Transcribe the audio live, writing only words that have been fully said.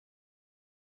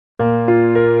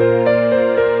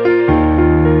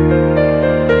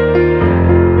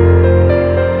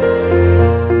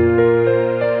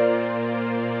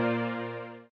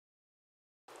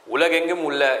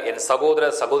என் சகோதர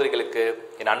சகோதரிகளுக்கு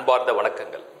என் அன்பார்ந்த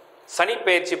வணக்கங்கள். சனி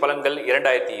பெயர்ச்சி பலன்கள்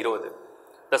 2020.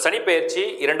 இந்த சனி பெயர்ச்சி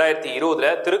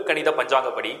 2020 திருக்கணித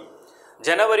பஞ்சாங்கப்படி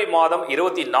ஜனவரி மாதம்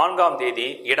 24ஆம் தேதி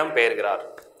இடம் பெயர்கிறார்.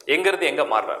 எங்கிருந்து எங்க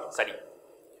மாறுறார் சனி.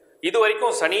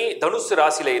 இதுவரைக்கும் சனி தனுசு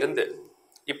ராசியில இருந்து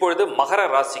இப்பொழுது மகர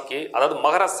ராசிக்கு, அதாவது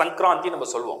மகர சங்கராந்தி நம்ம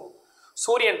சொல்லுவோம்.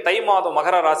 சூரியன் தை மாதம்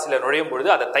மகர ராசியில நுழையும்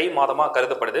பொழுது அது தை மாதமா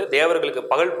கருதப்படுது. தேவர்களுக்கு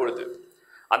பகல் பொழுது.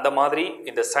 அந்த மாதிரி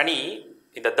இந்த சனி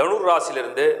இந்த தனுர்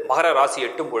ராசியிலிருந்து மகர ராசி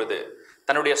எட்டும் பொழுது,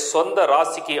 தன்னுடைய சொந்த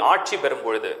ராசிக்கு ஆட்சி பெறும்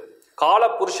பொழுது, கால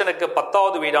புருஷனுக்கு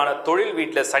 10வது வீடான தொழில்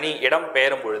வீட்டில் சனி இடம்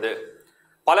பெயரும் பொழுது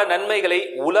பல நன்மைகளை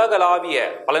உலகளாவிய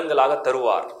பலன்களாக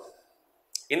தருவார்.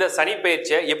 இந்த சனி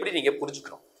பெயர்ச்சியை எப்படி நீங்க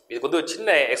புரிஞ்சுக்கணும், இதுக்கு வந்து ஒரு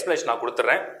சின்ன எக்ஸ்பிளனேஷன் நான்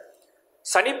கொடுத்துட்றேன்.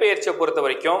 சனி பெயர்ச்சியை பொறுத்த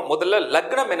வரைக்கும் முதல்ல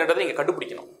லக்னம் என்னன்றதை நீங்க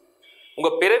கண்டுபிடிக்கணும்.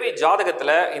 உங்க பிறவி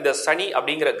ஜாதகத்துல இந்த சனி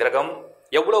அப்படிங்கிற கிரகம்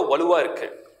எவ்வளவு வலுவா இருக்கு,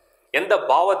 எந்த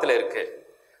பாவத்துல இருக்கு,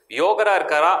 யோகரா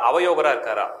இருக்காரா அவயோகரா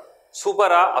இருக்காரா,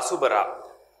 சுபரா அசுபரா,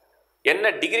 என்ன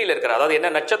டிகிரியில் இருக்கார், அதாவது என்ன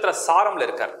நட்சத்திர சாரம்ல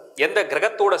இருக்கார், எந்த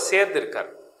கிரகத்தோட சேர்ந்து இருக்கார்,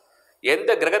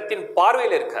 எந்த கிரகத்தின்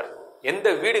பார்வையில் இருக்கார், எந்த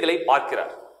வீடுகளை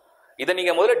பார்க்கிறார். இதை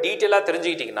நீங்க முதல்ல டீட்டெயிலா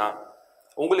தெரிஞ்சுக்கிட்டீங்கன்னா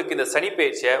உங்களுக்கு இந்த சனி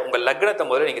பெயர்ச்சியை உங்க லக்னத்தை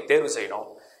முதல்ல நீங்க தேர்வு செய்யணும்.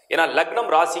 ஏன்னா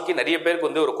லக்னம் ராசிக்கு நிறைய பேருக்கு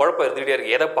வந்து ஒரு குழப்பம் இருந்துகிட்டே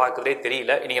இருக்கு, எதை பார்க்கறதே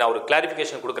தெரியல. இன்னைக்கு நான் ஒரு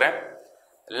கிளாரிஃபிகேஷன் கொடுக்குறேன்.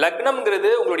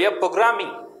 லக்னம்ங்கிறது உங்களுடைய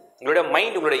ப்ரோக்ராமிங், உங்களுடைய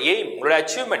மைண்ட், உங்களுடைய எய்ம், உங்களுடைய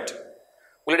அச்சீவ்மெண்ட்,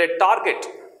 உங்களுடைய டார்கெட்,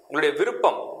 உங்களுடைய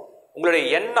விருப்பம், உங்களுடைய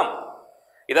எண்ணம்,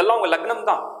 இதெல்லாம் உங்க லக்னம்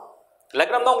தான்.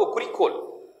 லக்னம் தான் உங்க குறிக்கோள்.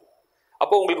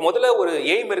 அப்போ உங்களுக்கு முதல்ல ஒரு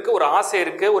எய்ம் இருக்கு, ஒரு ஆசை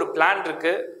இருக்கு, ஒரு பிளான்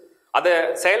இருக்கு, அதை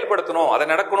செயல்படுத்தணும், அதை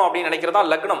நடக்கணும் அப்படின்னு நினைக்கிறதா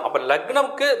லக்னம். அப்ப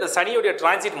லக்னம்க்கு இந்த சனியுடைய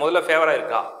டிரான்சிட் முதல்ல ஃபேவரா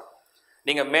இருக்கா?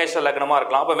 நீங்க மேஷ லக்னமா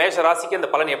இருக்கலாம். அப்ப மேஷ ராசிக்கு இந்த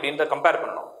பலன் எப்படின்னு கம்பேர்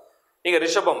பண்ணணும். நீங்க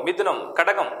ரிஷபம், மிதுனம்,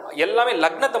 கடகம் எல்லாமே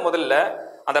லக்னத்தை முதல்ல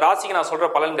அந்த ராசிக்கு நான் சொல்ற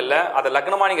பலன்கள்ல அதை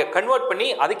லக்னமா நீங்க கன்வெர்ட் பண்ணி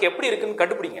அதுக்கு எப்படி இருக்குன்னு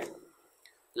கண்டுபிடிங்க.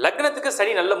 லக்னத்துக்கு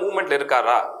சனி நல்ல மூவ்மெண்ட்ல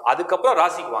இருக்காரா, அதுக்கப்புறம்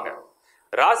ராசிக்கு வாங்க.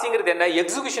 ராசிங்கிறது என்ன?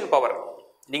 Execution power.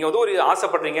 நீங்க வந்து ஒரு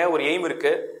ஆசைப்படுறீங்க, ஒரு எய்ம்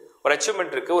இருக்கு, ஒரு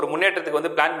அச்சீவ்மெண்ட் இருக்கு, ஒரு முன்னேற்றத்துக்கு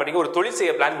வந்து பிளான் பண்ணீங்க, ஒரு தொழில்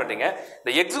செய்ய பிளான் பண்றீங்க.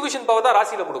 இந்த எக்ஸிகியூஷன் பவர் தான்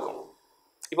ராசியில கொடுக்கும்.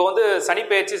 இப்போ வந்து சனி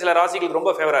பெயர்ச்சி சில ராசிகளுக்கு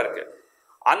ரொம்ப ஃபேவரா இருக்கு.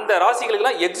 அந்த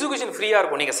ராசிகளுக்கெல்லாம் எக்ஸிகியூஷன் ஃப்ரீயா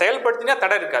இருக்கும். நீங்க செயல்படுத்தினா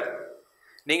தடை இருக்காது,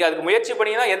 நீங்க அதுக்கு முயற்சி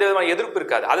பண்ணீங்கன்னா எந்த விதமான எதிர்ப்பு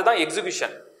இருக்காது. அதுதான்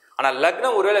எக்ஸிகியூஷன். ஆனா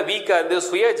லக்னம் ஒருவேளை வீக்கா இருந்து,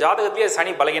 சுய ஜாதகத்திலேயே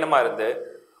சனி பலகீனமா இருந்து,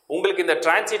 உங்களுக்கு இந்த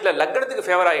டிரான்சிட்ல லக்னத்துக்கு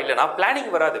ஃபேவரா இல்லைன்னா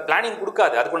பிளானிங் வராது, பிளானிங்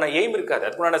கொடுக்காது, அதுக்குள்ள எய்ம் இருக்காது,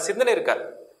 அதுக்குள்ள சிந்தனை இருக்காது,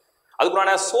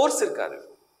 அதுக்குள்ள சோர்ஸ் இருக்காது.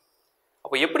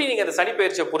 அப்போ எப்படி நீங்க இந்த சனி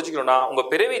பயிற்சியை புரிஞ்சுக்கணும்னா, உங்க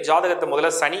பிறவி ஜாதகத்தை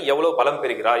முதல்ல சனி எவ்வளவு பலம்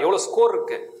பெறுகிறா, எவ்வளவு ஸ்கோர்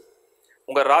இருக்கு,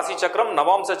 உங்க ராசி சக்கரம்,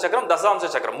 நவாம்ச சக்கரம்,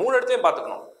 தசாம்ச சக்கரம், 3 இடத்தையும்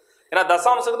பார்த்துக்கணும். ஏன்னா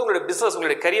தசாம்சத்துக்கு உங்களுடைய பிசினஸ்,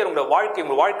 உங்களுடைய கரியர், உங்களுடைய வாழ்க்கை,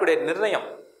 உங்க வாழ்க்கையுடைய நிர்ணயம்.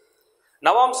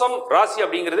 நவாம்சம் ராசி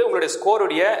அப்படிங்கிறது உங்களுடைய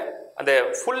ஸ்கோருடைய அந்த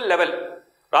ஃபுல் லெவல்.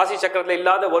 ராசி சக்கரத்தில்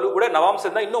இல்லாத வலு கூட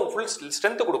நவாம்சம் தான் இன்னும் ஃபுல்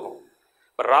ஸ்ட்ரென்த் கொடுக்கும்.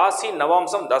 ராசி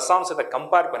நவாம்சம் தசாம்சத்தை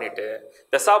கம்பேர் பண்ணிட்டு,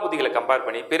 தசாபுதிகளை கம்பேர்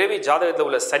பண்ணி பிறவி ஜாதகத்தில்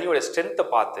உள்ள சனியோட ஸ்ட்ரென்த்தை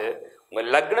பார்த்து உங்க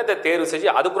லக்னத்தை தேர்வு செஞ்சு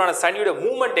அதுக்குள்ளான சனியோட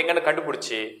மூவ்மெண்ட் எங்கன்னு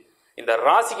கண்டுபிடிச்சி இந்த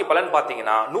ராசிக்கு பலன்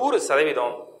பார்த்தீங்கன்னா 100%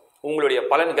 உங்களுடைய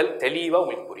பலன்கள் தெளிவாக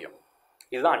உங்களுக்கு புரியும்.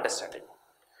 இதுதான் அண்டர்ஸ்டாண்டிங்.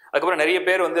 அதுக்கப்புறம் நிறைய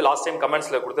பேர் வந்து லாஸ்ட் டைம்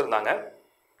கமெண்ட்ஸில் கொடுத்துருந்தாங்க,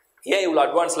 ஏன் இவ்வளோ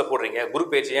அட்வான்ஸில் போடுறீங்க, குரு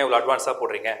பேச்சு ஏன் இவ்வளோ அட்வான்ஸாக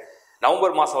போடுறீங்க,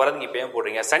 நவம்பர் மாதம் வரதுக்கு இப்போ ஏன்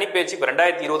போடுறீங்க, சனி பேச்சு இப்போ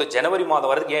 2020 ஜனவரி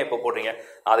மாதம் வரதுக்கு ஏன் இப்போ போடுறீங்க?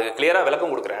 நான் அதுக்கு கிளியராக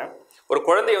விளக்கம் கொடுக்குறேன். ஒரு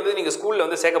குழந்தைய வந்து நீங்கள் ஸ்கூலில்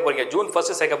வந்து சேர்க்க போறீங்க, ஜூன்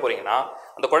 1 சேர்க்க போறீங்கன்னா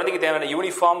அந்த குழந்தைக்கு தேவையான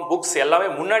யூனிஃபார்ம், புக்ஸ் எல்லாமே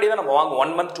முன்னாடி தான் நம்ம வாங்குவோம்,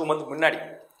 1 மந்த் 2 மந்த் முன்னாடி.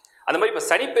 அந்த மாதிரி இப்போ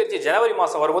சனி பேச்சு ஜனவரி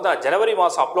மாதம் வரும்போது ஜனவரி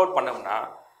மாதம் அப்லோட் பண்ணோம்னா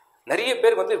நிறைய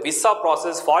பேருக்கு வந்து விசா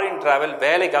ப்ராசஸ், ஃபாரின் டிராவல்,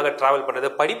 வேலைக்காக டிராவல் பண்ணுறது,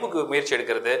 படிப்புக்கு முயற்சி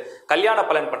எடுக்கிறது, கல்யாண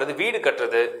பலன் பண்ணுறது, வீடு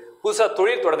கட்டுறது, புதுசாக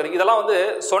தொழில் தொடங்குறது, இதெல்லாம் வந்து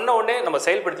சொன்ன உடனே நம்ம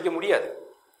செயல்படுத்திக்க முடியாது.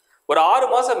 ஒரு 6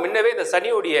 மாதம் முன்னவே இந்த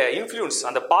சனியோடைய இன்ஃப்ளூயன்ஸ்,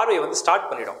 அந்த பார்வையை வந்து ஸ்டார்ட்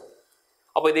பண்ணிடும்.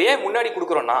 அப்போ இதை ஏன் முன்னாடி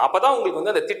கொடுக்குறோம்னா அப்பதான் உங்களுக்கு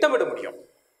வந்து அந்த திட்டமிட முடியும்.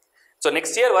 ஸோ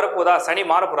நெக்ஸ்ட் இயர் வரப்போதா, சனி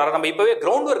மாற போறாரு, நம்ம இப்பவே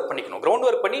கிரவுண்ட் ஒர்க் பண்ணிக்கணும். கிரவுண்ட்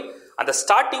ஒர்க் பண்ணி அந்த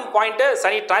ஸ்டார்டிங் பாயிண்ட்டை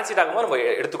சனி டிரான்சிட் ஆகும்போது நம்ம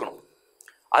எடுத்துக்கணும்.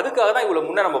 அதுக்காக தான் இவ்வளவு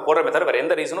முன்னே நம்ம போடுறமே தவிர வேற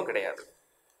எந்த ரீசனும் கிடையாது.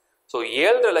 ஸோ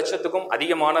 7.5 லட்சத்துக்கும்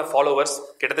அதிகமான ஃபாலோவர்ஸ்,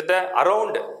 கிட்டத்தட்ட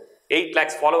அரௌண்ட் 8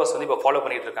 lakhs ஃபாலோவர்ஸ் வந்து இப்போ ஃபாலோ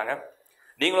பண்ணிட்டு இருக்காங்க.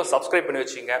 நீங்களும் சப்ஸ்கிரைப் பண்ணி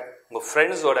வச்சுங்க, உங்க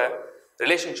ஃப்ரெண்ட்ஸோட,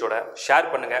 ரிலேஷன்ஸோட ஷேர்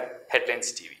பண்ணுங்க.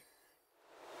 Headlines TV.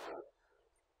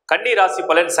 கன்னி ராசி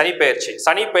பலன் சனி பெயர்ச்சி.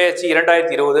 சனி பெயர்ச்சி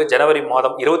 2020 ஜனவரி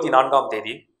மாதம் 24ஆம்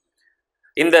தேதி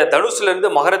இந்த தனுசுல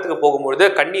இருந்து மகரத்துக்கு போகும்பொழுது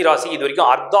கன்னி ராசி இது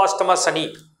வரைக்கும் அர்த்தாஷ்டம சனி,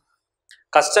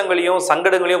 கஷ்டங்களையும்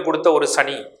சங்கடங்களையும் கொடுத்த ஒரு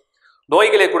சனி,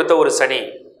 நோய்களை கொடுத்த ஒரு சனி,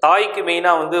 தாய்க்கு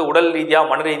மெயினா வந்து உடல் ரீதியா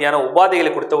மன ரீதியான உபாதைகளை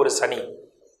கொடுத்த ஒரு சனி,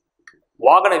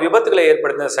 வாகன விபத்துகளை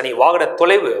ஏற்படுத்தின சனி, வாகனம்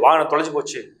தொலைஞ்சு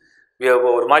போச்சு,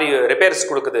 ஒரு மாதிரி ரிப்பேர்ஸ்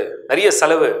கொடுக்குது, நிறைய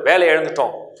செலவு, வேலை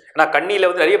இழந்துட்டோம். ஏன்னா கண்ணியில்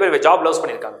வந்து நிறைய பேர் ஜாப் லாஸ்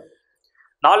பண்ணியிருக்காங்க.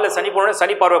 4ல் சனி போன,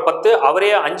 சனி பார்வை 10,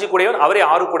 அவரே 5 கூடையவன், அவரே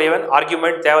 6 கூடையவன்,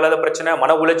 ஆர்கியூமெண்ட், தேவையில்லாத பிரச்சனை,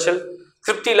 மன உளைச்சல்,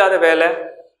 திருப்தி இல்லாத வேலை,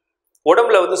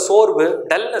 உடம்புல வந்து சோர்வு,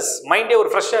 டல்னஸ், மைண்டே ஒரு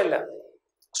ஃப்ரெஷ்ஷாக இல்லை.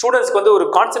 ஸ்டூடெண்ட்ஸ்க்கு வந்து ஒரு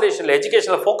கான்சன்ட்ரேஷன் இல்லை,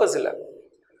 எஜுகேஷனில் ஃபோக்கஸ் இல்லை,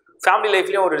 ஃபேமிலி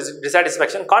லைஃப்லேயும் ஒரு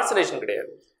டிசாட்டிஸ்ஃபேக்ஷன், கான்சன்ட்ரேஷன்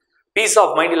கிடையாது, பீஸ்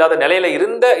ஆஃப் மைண்ட் இல்லாத நிலையில்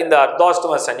இருந்த இந்த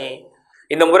அர்த்தாஷ்டம சனி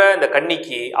இந்த முறை இந்த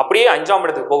கன்னிக்கு அப்படியே 5ஆம்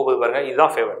இடத்துக்கு போகும்போது பாருங்க,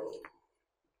 இதுதான் ஃபேவர்.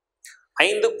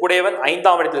 5 குடையவன்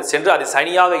 5ஆம் இடத்தில் சென்று அது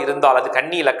சனியாக இருந்தால், அது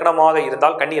கன்னி லக்னமாக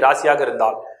இருந்தால், கன்னி ராசியாக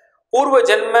இருந்தால், பூர்வ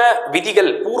ஜென்ம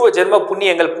விதிகள், பூர்வ ஜென்ம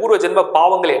புண்ணியங்கள், பூர்வ ஜென்ம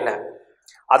பாவங்கள் என்ன,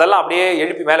 அதெல்லாம் அப்படியே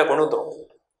எழுப்பி மேலே கொண்டு வந்துடும்.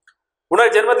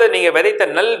 புனர் ஜென்மத்தில் நீங்கள் விதைத்த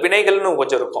நல் வினைகள்னு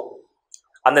கொஞ்சம் இருக்கும்.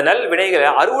 அந்த நல்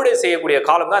வினைகளை அறுவடை செய்யக்கூடிய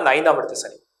காலம் தான் அந்த 5ஆம் இடத்து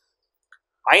சனி.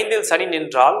 5இல் சனி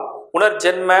நின்றால்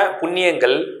புனர்ஜென்ம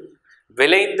புண்ணியங்கள்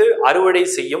விளைந்து அறுவடை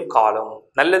செய்யும் காலம்.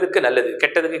 நல்லதுக்கு நல்லது,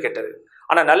 கெட்டதுக்கு கெட்டது.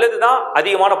 ஆனால் நல்லது தான்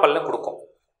அதிகமான பலனை கொடுக்கும்.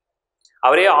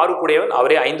 அவரே 6 கூடையவன்,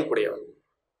 அவரே 5 கூடையவன்.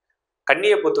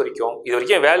 கன்னியை பொறுத்த வரைக்கும் இது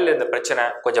வரைக்கும் வேலையில் இருந்த பிரச்சனை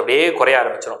கொஞ்சம் அப்படியே குறைய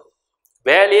ஆரம்பிச்சிடும்.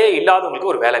 வேலையே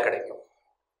இல்லாதவங்களுக்கு ஒரு வேலை கிடைக்கும்,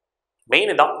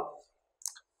 மெயின் தான்.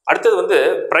 அடுத்தது வந்து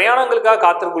பிரயாணங்களுக்காக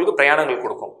காத்திருக்கவங்களுக்கு பிரயாணங்கள்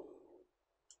கொடுக்கும்.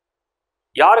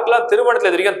 யாருக்கெல்லாம் திருமணத்தில்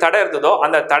இது வரைக்கும் தடை இருந்ததோ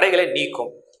அந்த தடைகளை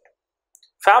நீக்கும்.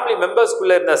 ஃபேமிலி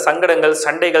மெம்பர்ஸ்குள்ளே இருந்த சங்கடங்கள்,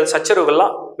 சண்டைகள்,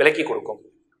 சச்சரவுகள்லாம் விலக்கி கொடுக்கும்.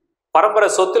 பரம்பரை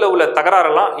சொத்துல உள்ள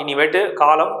தகராறெல்லாம் இனிமேட்டு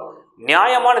காலம்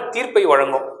நியாயமான தீர்ப்பை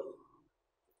வழங்கும்.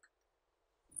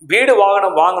 வீடு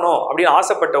வாகனம் வாங்கணும் அப்படின்னு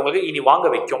ஆசைப்பட்டவங்களுக்கு இனி வாங்க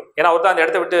வைக்கும். ஏன்னா அவர் தான் அந்த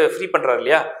இடத்த விட்டு ஃப்ரீ பண்ணுறாரு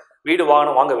இல்லையா. வீடு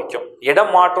வாகனம் வாங்க வைக்கும்.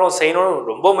 இடம் மாற்றம் செய்யணும்னு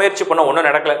ரொம்ப முயற்சி பண்ண ஒன்றும்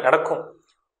நடக்கும்,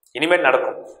 இனிமேல்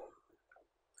நடக்கும்.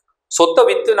 சொத்தை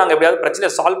விற்று நாங்கள் எப்படியாவது பிரச்சனை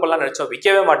சால்வ் பண்ணலாம்னு நினச்சோம்,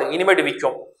 விற்கவே மாட்டோம், இனிமேட்டு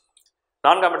விற்கும்.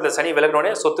 4ஆம் இடத்துல சனி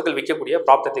விலகினோடனே சொத்துக்கள் விற்கக்கூடிய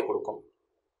பிராப்தத்தை கொடுக்கும்.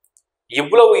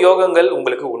 இவ்வளவு யோகங்கள்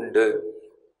உங்களுக்கு உண்டு.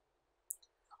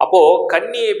 அப்போ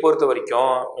கன்னியை பொறுத்த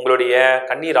வரைக்கும், உங்களுடைய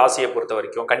கன்னி ராசியை பொறுத்த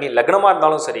வரைக்கும், கன்னி லக்னமாக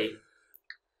இருந்தாலும் சரி,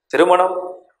 திருமணம்,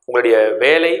 உங்களுடைய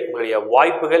வேலை, உங்களுடைய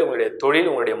வாய்ப்புகள், உங்களுடைய தொழில்,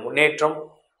 உங்களுடைய முன்னேற்றம்,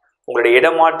 உங்களுடைய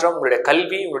இடமாற்றம், உங்களுடைய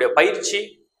கல்வி, உங்களுடைய பயிற்சி,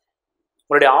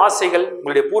 உங்களுடைய ஆசைகள்,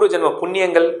 உங்களுடைய பூர்வ ஜென்ம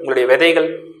புண்ணியங்கள், உங்களுடைய விதைகள்,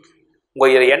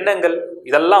 உங்களுடைய எண்ணங்கள்,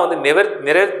 இதெல்லாம் வந்து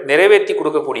நிறைவேற்றி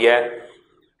கொடுக்கக்கூடிய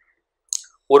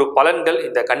ஒரு பலன்கள்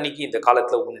இந்த கன்னிக்கு இந்த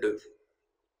காலத்தில் உண்டு.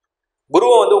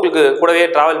 குருவை வந்து உங்களுக்கு கூடவே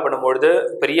டிராவல் பண்ணும்பொழுது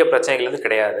பெரிய பிரச்சனைகள் வந்து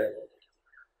கிடையாது.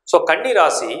 ஸோ கன்னி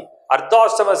ராசி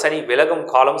அர்த்தாஷ்டம சனி விலகும்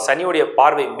காலம். சனியுடைய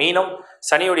பார்வை மீனம்,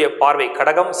 சனியுடைய பார்வை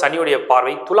கடகம், சனியுடைய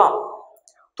பார்வை துலாம்.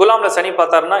 துலாமில் சனி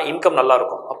பார்த்தாருன்னா இன்கம் நல்லா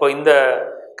இருக்கும். அப்போ இந்த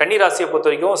கன்னி ராசியை பொறுத்த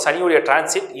வரைக்கும் சனியுடைய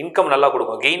டிரான்சிட் இன்கம் நல்லா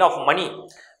கொடுக்கும். கெயின் ஆஃப்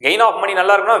மணி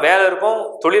நல்லா இருக்குன்னா வேலை இருக்கும்,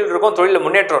 தொழில் இருக்கும், தொழிலில்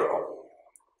முன்னேற்றம் இருக்கும்.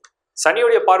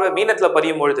 சனியுடைய பார்வை மீனத்தில்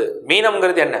பதியும் பொழுது,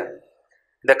 மீனம்ங்கிறது என்ன,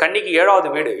 இந்த கன்னிக்கு 7வது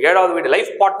வீடு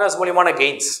லைஃப் பார்ட்னர்ஸ் மூலியமான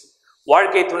கெயின்ஸ்,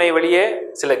 வாழ்க்கை துணை வழியே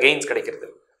சில கெயின்ஸ் கிடைக்கிறது,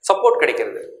 சப்போர்ட்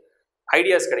கிடைக்கிறது,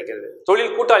 ஐடியாஸ் கிடைக்கிறது,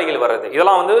 தொழில் கூட்டாளிகள் வர்றது,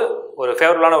 இதெல்லாம் வந்து ஒரு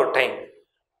ஃபேவரபுளான ஒரு டைம்.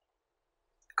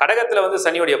 கடகத்தில் வந்து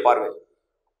சனியுடைய பார்வை,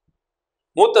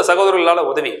 மூத்த சகோதரர்களால்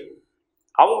உதவி,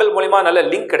 அவங்க மூலிமா நல்ல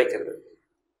லிங்க் கிடைக்கிறது,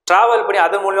 டிராவல் பண்ணி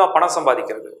அதன் மூலிமா பணம்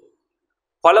சம்பாதிக்கிறது,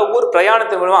 பல ஊர்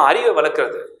பிரயாணத்தின் மூலமாக அறிவை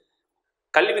வளர்க்கிறது,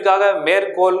 கல்விக்காக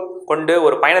மேற்கோள் கொண்டு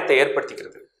ஒரு பயணத்தை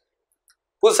ஏற்படுத்திக்கிறது,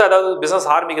 புதுசாக ஏதாவது பிஸ்னஸ்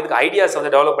ஆரம்பிக்கிறதுக்கு ஐடியாஸ்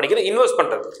வந்து டெவலப் பண்ணிக்கிறது, இன்வெஸ்ட்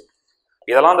பண்ணுறது,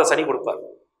 இதெல்லாம் அந்த சனி கொடுப்பார்.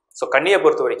 ஸோ கன்னியை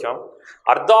பொறுத்த வரைக்கும்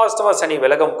அர்த்தாஷ்டம சனி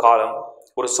விலகும் காலம்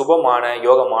ஒரு சுபமான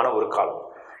யோகமான ஒரு காலம்.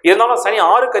 இருந்தாலும் சனி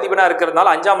 6க்கு அதிபனாக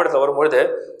இருக்கிறதுனால 5ஆம் இடத்துல வரும்பொழுது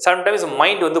சம்டைம்ஸ்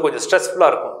மைண்ட் வந்து கொஞ்சம்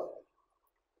ஸ்ட்ரெஸ்ஃபுல்லாக இருக்கும்.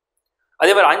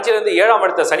 அதே மாதிரி 5லேருந்து 7ஆம்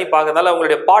இடத்துல சனி பார்க்கறதுனால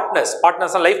உங்களுடைய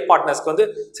பார்ட்னர்ஸ் லைஃப் பார்ட்னர்ஸ்க்கு வந்து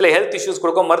சில ஹெல்த் இஷ்யூஸ்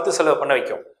கொடுக்கும், மருத்துவ செலவு பண்ண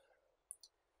வைக்கும்.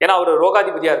 ஏன்னா அவர்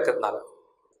ரோகாதிபதியாக இருக்கிறதுனால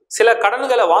சில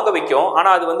கடன்களை வாங்க வைக்கும்.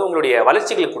 ஆனால் அது வந்து உங்களுடைய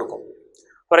வளர்ச்சிகளுக்கு கொடுக்கும்.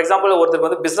 ஃபார் எக்ஸாம்பிள், ஒருத்தருக்கு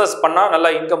வந்து பிஸ்னஸ் பண்ணால் நல்லா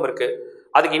இன்கம் இருக்குது,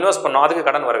 அதுக்கு இன்வெஸ்ட் பண்ணோம், அதுக்கு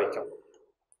கடன் வர வைக்கும்.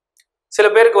 சில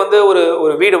பேருக்கு வந்து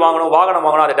ஒரு வீடு வாங்கணும், வாகனம்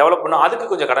வாங்கணும், அதை டெவலப் பண்ணணும், அதுக்கு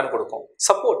கொஞ்சம் கடன் கொடுக்கும்,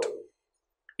 சப்போர்ட்.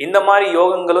 இந்த மாதிரி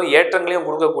யோகங்களும் ஏற்றங்களையும்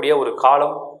கொடுக்கக்கூடிய ஒரு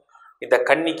காலம் இந்த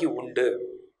கன்னிக்கு உண்டு.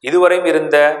 இதுவரையும்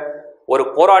இருந்த ஒரு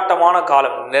போராட்டமான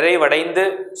காலம் நிறைவடைந்து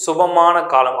சுபமான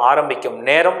காலம் ஆரம்பிக்கும்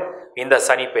நேரம் இந்த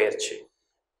சனி பெயர்ச்சி.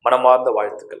 மனமார்ந்த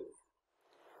வாழ்த்துக்கள்.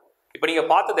 இப்போ நீங்கள்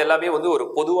பார்த்தது எல்லாமே வந்து ஒரு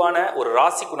பொதுவான ஒரு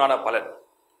ராசிக்குண்டான பலன்.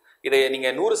 இதை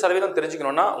நீங்கள் 100%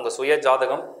 தெரிஞ்சுக்கணுன்னா உங்கள் சுய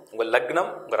ஜாதகம், உங்கள் லக்னம்,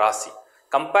 உங்கள் ராசி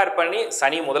கம்பேர் பண்ணி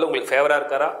சனி முதல்ல உங்களுக்கு ஃபேவராக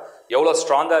இருக்காரா, எவ்வளோ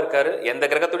ஸ்ட்ராங்காக இருக்காரு, எந்த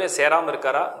கிரகத்தோடையும் சேராமல்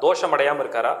இருக்காரா, தோஷம் அடையாமல்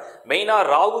இருக்காரா, மெயினாக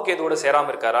ராகு கேதுவோட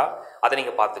சேராமல் இருக்காரா, அதை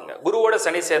நீங்கள் பார்த்துங்க. குருவோட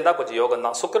சனி சேர்ந்தா கொஞ்சம் யோகம்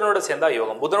தான், சுக்கிரனோட சேர்ந்தா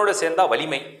யோகம், புதனோட சேர்ந்தா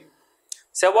வலிமை,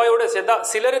 செவ்வாயோட சேர்ந்தா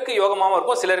சிலருக்கு யோகமாக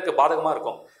இருக்கும், சிலருக்கு பாதகமாக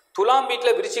இருக்கும். துலாம்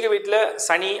வீட்டில், விருச்சிக வீட்டில்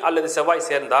சனி அல்லது செவ்வாய்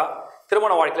சேர்ந்தா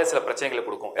திருமண வாழ்க்கையில் சில பிரச்சனைகளை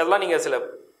கொடுக்கும். இதெல்லாம் நீங்கள் சில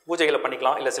பூஜைகளை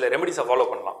பண்ணிக்கலாம், இல்லை சில ரெமெடிஸை ஃபாலோ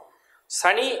பண்ணலாம்.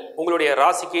 சனி உங்களுடைய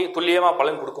ராசிக்கு துல்லியமாக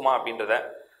பலன் கொடுக்குமா அப்படின்றத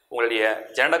உங்களுடைய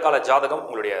ஜனனகால ஜாதகம்,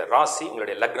 உங்களுடைய ராசி,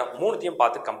 உங்களுடைய லக்னம் மூணுத்தையும்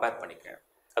பார்த்து கம்பேர் பண்ணிக்கேன்.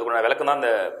 அதுக்கு நான் விளக்கம் தான் இந்த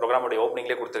ப்ரோக்ராமுடைய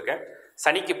ஓப்பனிங்லேயே கொடுத்துருக்கேன்.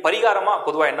 சனிக்கு பரிகாரமாக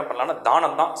பொதுவாக என்ன பண்ணலாம்னா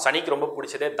தானம் தான். சனிக்கு ரொம்ப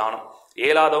பிடிச்சதே தானம்.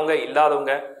 இயலாதவங்க,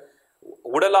 இல்லாதவங்க,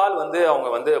 உடலால் வந்து அவங்க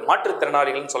வந்து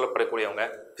மாற்றுத்திறனாளிகள்னு சொல்லப்படக்கூடியவங்க,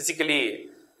 ஃபிசிக்கலி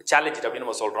சேலஞ்சு அப்படின்னு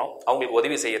நம்ம சொல்கிறோம், அவங்களுக்கு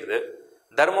உதவி செய்கிறது,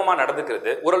 தர்மமாக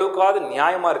நடந்துக்கிறது, ஓரளவுக்காவது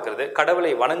நியாயமாக இருக்கிறது,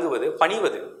 கடவுளை வணங்குவது,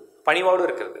 பணிவோடு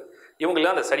இருக்கிறது,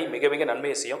 இவங்களாம் அந்த சனி மிக மிக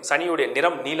நன்மையை செய்யும். சனியுடைய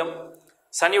நிறம் நீலம்,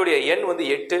 சனியுடைய எண் வந்து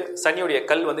 8, சனியுடைய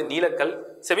கல் வந்து நீலக்கல்,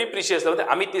 செமி ப்ரீஷியஸில் வந்து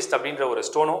அமித்திஸ்ட் அப்படின்ற ஒரு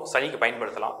ஸ்டோனும் சனிக்கு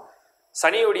பயன்படுத்தலாம்.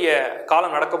 சனியுடைய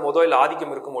காலம் நடக்கும் போதோ இல்லை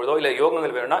ஆதிக்கம் இருக்கும் போதோ இல்லை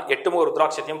யோகங்கள் வேணும்னா 8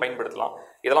 ருத்ராட்சத்தையும் பயன்படுத்தலாம்.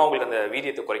 இதெல்லாம் உங்களுக்கு அந்த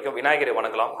வீரியத்தை குறைக்கும். விநாயகரை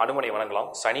வணங்கலாம், அனுமனை வணங்கலாம்.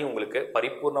 சனி உங்களுக்கு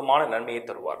பரிபூர்ணமான நன்மையை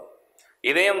தருவார்.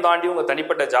 இதையும் தாண்டி உங்கள்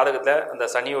தனிப்பட்ட ஜாதகத்தில் அந்த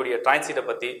சனியுடைய டிரான்சிட்டை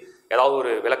பற்றி ஏதாவது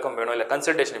ஒரு விளக்கம் வேணும் இல்லை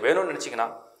கன்சல்டேஷன் வேணும்னு நினச்சிங்கன்னா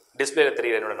டிஸ்பிளேல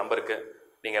தெரிகிற என்னோட நம்பருக்கு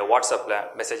நீங்கள் வாட்ஸ்அப்பில்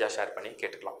மெசேஜாக ஷேர் பண்ணி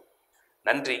கேட்டுக்கலாம்.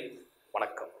 நன்றி,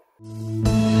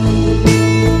 வணக்கம்.